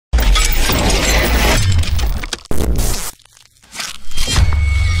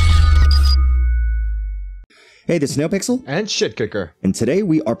Hey, this is Neopixel. And Shit Kicker. And today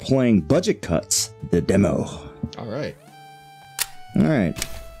we are playing Budget Cuts, the demo. Alright. Alright.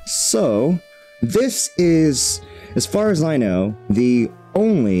 So, this is, as far as I know, the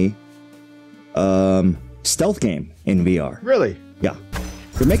only stealth game in VR. Really? Yeah.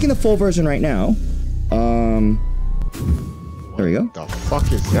 They're making the full version right now. There we go. What the fuck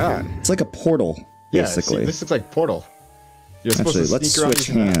is that? It's like a portal, basically. Yeah, see, this looks like Portal. You're supposed Actually, to let's sneak around switch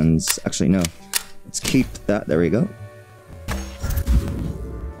using that. hands. Actually, no. Let's keep that. There we go.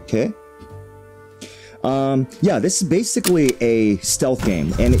 Okay. Yeah, this is basically a stealth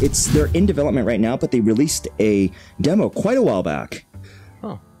game, and they're in development right now, but they released a demo quite a while back.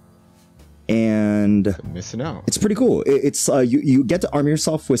 Oh. And I'm missing out. it's pretty cool. It's you get to arm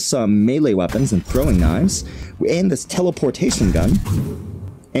yourself with some melee weapons and throwing knives, and this teleportation gun,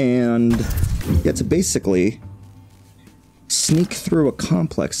 and you get to basically sneak through a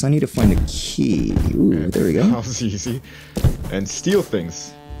complex. I need to find a key. Ooh, there we go. That was easy. And steal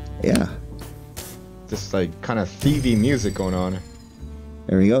things. Yeah. Just like kind of thievy music going on.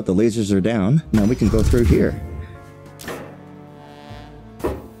 There we go. The lasers are down. Now we can go through here.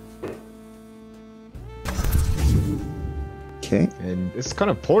 Okay. And it's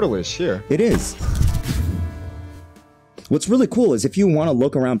kind of Portal-ish here. It is. What's really cool is if you want to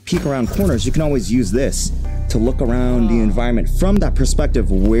look around, peek around corners, you can always use this to look around the environment from that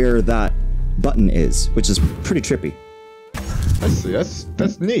perspective where that button is, which is pretty trippy. I see.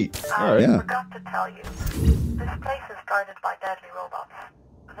 That's neat. All right. Yeah. I forgot to tell you, this place is guarded by deadly robots.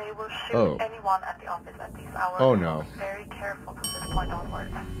 They will shoot anyone at the office at these hours. Oh no. So be very careful from this point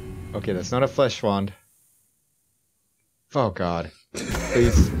onwards. Okay, that's not a flesh wand. Oh god.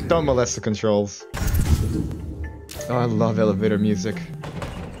 Please, don't molest the controls. Oh, I love elevator music.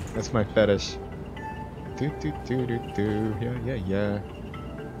 That's my fetish. Do do do do do. Yeah.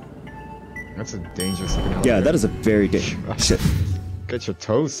 That's a dangerous looking elevator. Yeah, that is a very dangerous. Shit. Get your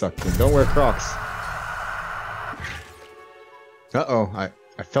toes sucked in. Don't wear Crocs. Uh-oh,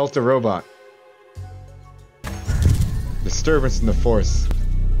 I felt a robot. Disturbance in the force.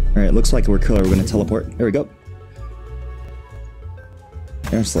 Alright, looks like we're killer. We're gonna teleport. There we go.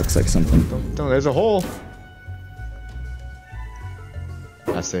 This looks like something. Don't, there's a hole.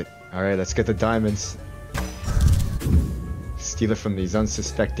 That's it. Alright, let's get the diamonds. Steal it from these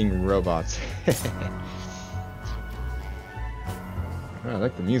unsuspecting robots. Oh, I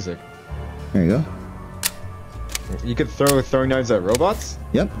like the music. There you go. You could throw throwing knives at robots?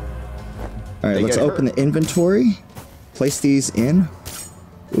 Yep. Alright, let's open the inventory. Place these in.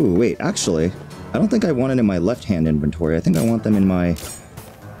 Ooh, wait, actually, I don't think I want it in my left-hand inventory. I think I want them in my...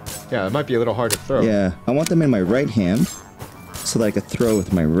 Yeah, it might be a little hard to throw. Yeah, I want them in my right hand so that I could throw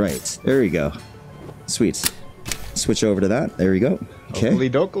with my right. There we go. Sweet. Switch over to that. There we go. Okay. Oakley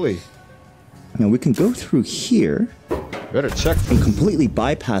dokley. Now we can go through here Better check for and this. completely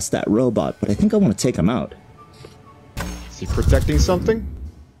bypass that robot, but I think I want to take him out. Is he protecting something?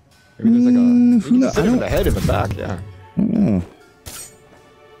 Maybe there's like a... You can no, sit I him in don't- the head in the back, yeah. Oh.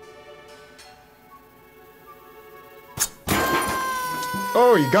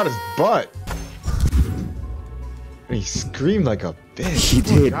 Oh, he got his butt. And he screamed like a bitch. He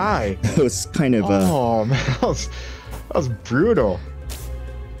Poor did. guy. That was kind of Oh man, that was brutal.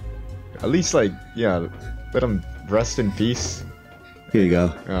 At least like, yeah, let him rest in peace. Here you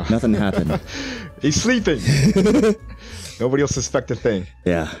go. Oh. Nothing happened. He's sleeping. Nobody will suspect a thing.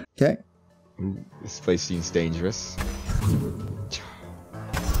 Yeah. Okay. Ooh, this place seems dangerous.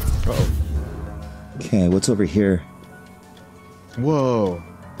 Uh-oh. Okay, what's over here? Whoa.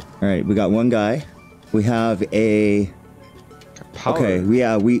 Alright, we got one guy. We have a... Power. Okay,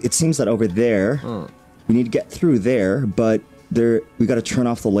 it seems that over there, we need to get through there, but we gotta turn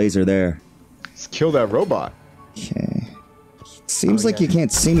off the laser there. Let's kill that robot. Okay. Seems like you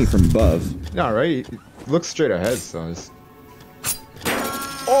can't see me from above. No, right? Look straight ahead, so it's...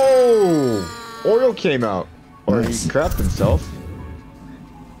 Oh! Oil came out. Or Nice. he crapped himself.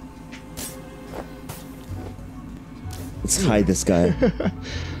 Let's hide this guy.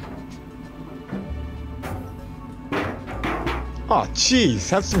 Oh, jeez,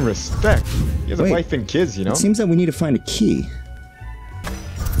 have some respect. He has a Wait. wife and kids, you know? It seems that we need to find a key.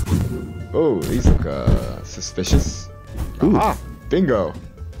 Oh, these look suspicious. Ooh. Ah, bingo.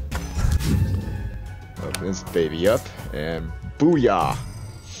 Open this baby up and booyah.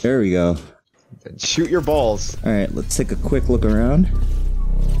 There we go. Then shoot your balls. Alright, let's take a quick look around.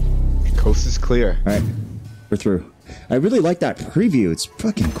 Coast is clear. Alright, we're through. I really like that preview. It's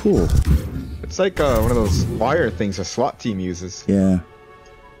fucking cool. It's like one of those wire things a SWAT team uses. Yeah.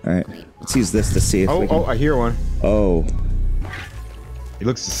 Alright, let's use this to see if we can... Oh, I hear one. Oh, He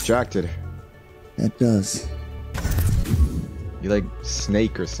looks distracted. that does. You like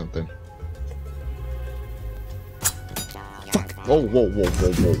snake or something. Fuck. Oh, whoa, whoa,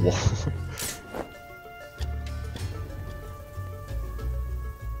 whoa, whoa, whoa.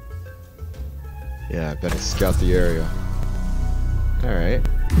 Yeah, I better scout the area. Alright.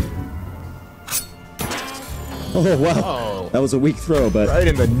 Oh, wow. Oh. That was a weak throw, but... Right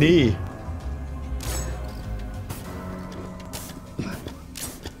in the knee.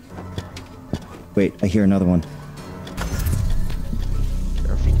 Wait, I hear another one.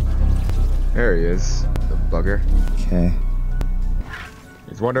 Careful. There he is, the bugger. Okay.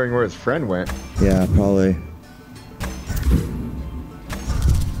 He's wondering where his friend went. Yeah, probably.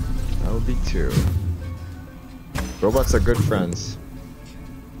 That would be two. Robots are good friends.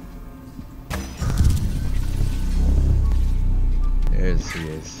 There he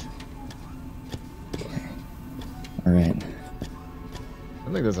is. Alright. I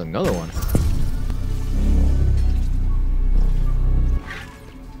think there's another one.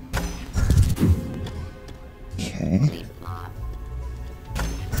 Okay.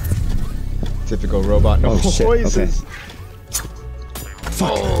 Typical robot noises. shit, okay.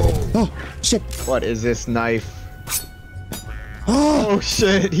 Fuck. Oh. Oh, shit. What is this knife? Oh. Oh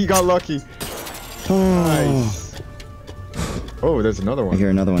shit, he got lucky. Oh. Nice. Oh, there's another I one. hear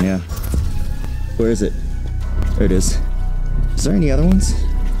another one, yeah. Where is it? There it is. Is there any other ones?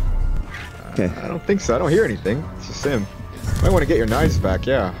 Okay. I don't think so. I don't hear anything. It's just him. Might want to get your knives back,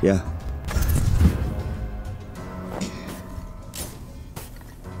 yeah. Yeah.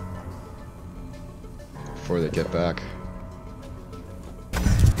 Before they get back.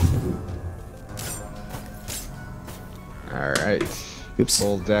 Alright. Oops.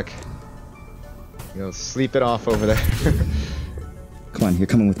 Full deck. You know, sleep it off over there. Come on, you're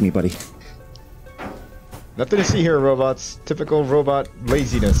coming with me, buddy. Nothing to see here, robots. Typical robot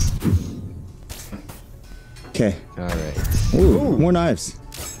laziness. Okay. Alright. Ooh, more knives.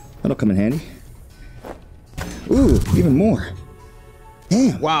 That'll come in handy. Ooh, even more.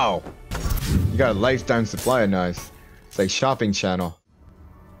 Damn. Wow. You got a lifetime supply of knives. It's like shopping channel.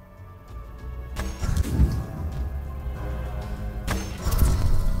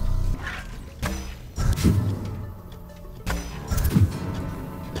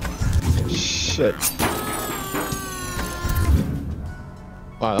 Shit.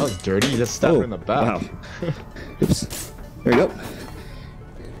 Wow, that was dirty. You just stabbed her in the back. Wow. Oops. There you go.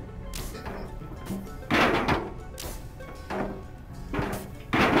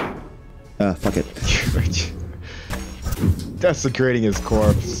 Fuck it. Desecrating his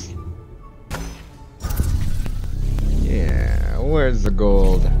corpse. Yeah, where's the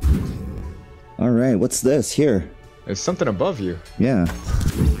gold? Alright, what's this? Here. There's something above you. Yeah.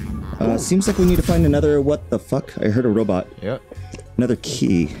 Seems like we need to find another... What the fuck? I heard a robot. Yep. Another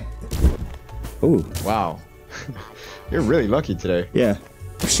key. Oh. Wow. You're really lucky today. Yeah,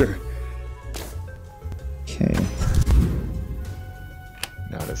 for sure. Okay.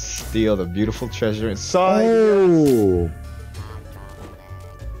 Now to steal the beautiful treasure inside. Oh!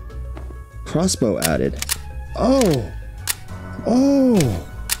 Crossbow added. Oh! Oh!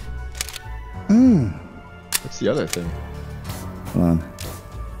 Hmm. What's the other thing? Hold on.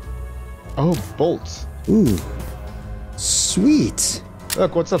 Oh, bolts. Ooh. Sweet!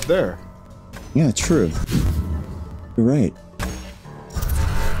 Look, what's up there? Yeah, true. You're right.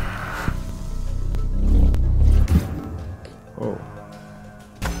 Oh.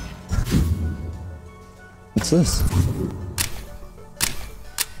 What's this?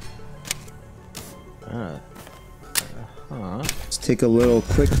 Let's take a little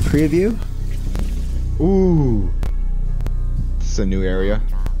quick preview. Ooh. This is a new area.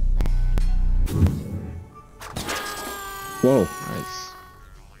 Whoa.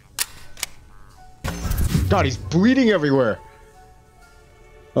 Nice. God, he's bleeding everywhere.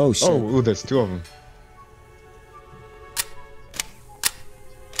 Oh, shit. Oh, ooh, there's two of them.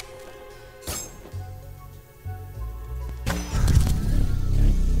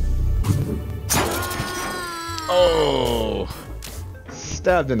 Oh!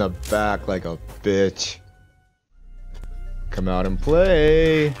 Stabbed in the back like a bitch. Come out and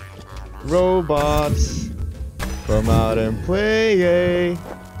play, robots. Come out and play. I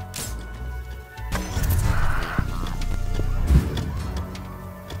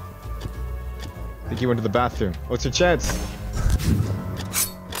think he went to the bathroom. What's your chance?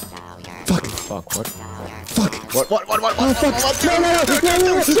 Fuck. Fuck, what? Fuck. What? Oh, fuck.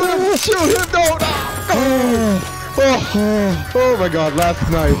 No. Shoot him! No! Oh my god, last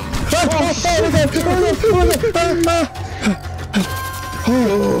night.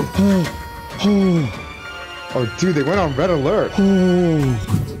 Oh, dude, they went on red alert.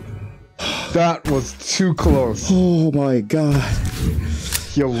 That was too close. Oh my god.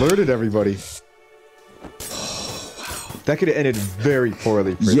 He alerted everybody. That could have ended very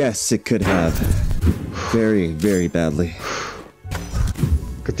poorly. Fritz. Yes, it could have. Very, very badly.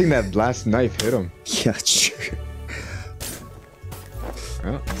 Good thing that last knife hit him. Yeah, sure.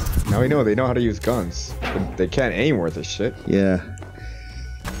 Well, now we know they know how to use guns. But they can't aim worth a shit. Yeah.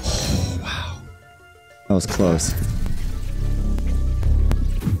 Oh, wow. That was close.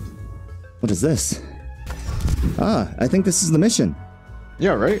 What is this? Ah, I think this is the mission.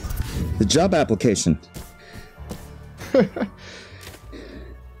 Yeah, right? The job application.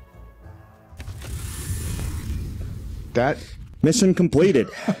 That mission completed.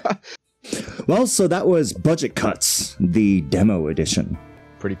 Well, so that was Budget Cuts, the demo edition.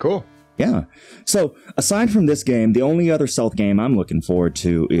 pretty cool. Yeah. So, aside from this game, the only other stealth game I'm looking forward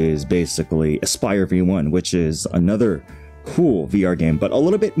to is basically Aspire V1, which is another cool VR game, but a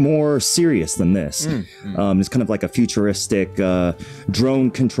little bit more serious than this. It's kind of like a futuristic drone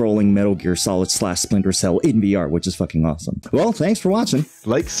controlling Metal Gear Solid / Splinter Cell in VR, which is fucking awesome. Well, thanks for watching.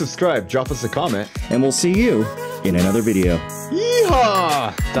 Like, subscribe, drop us a comment. And we'll see you in another video.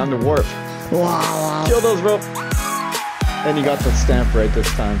 Yeehaw! Time to warp. Wow. Kill those rope. And you got the stamp right this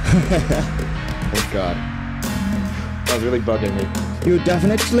time. Thank God. That was really bugging me. You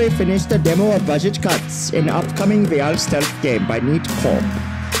definitely finished the demo of Budget Cuts, an upcoming VR stealth game by Neopixel.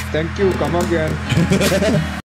 Thank you, come again.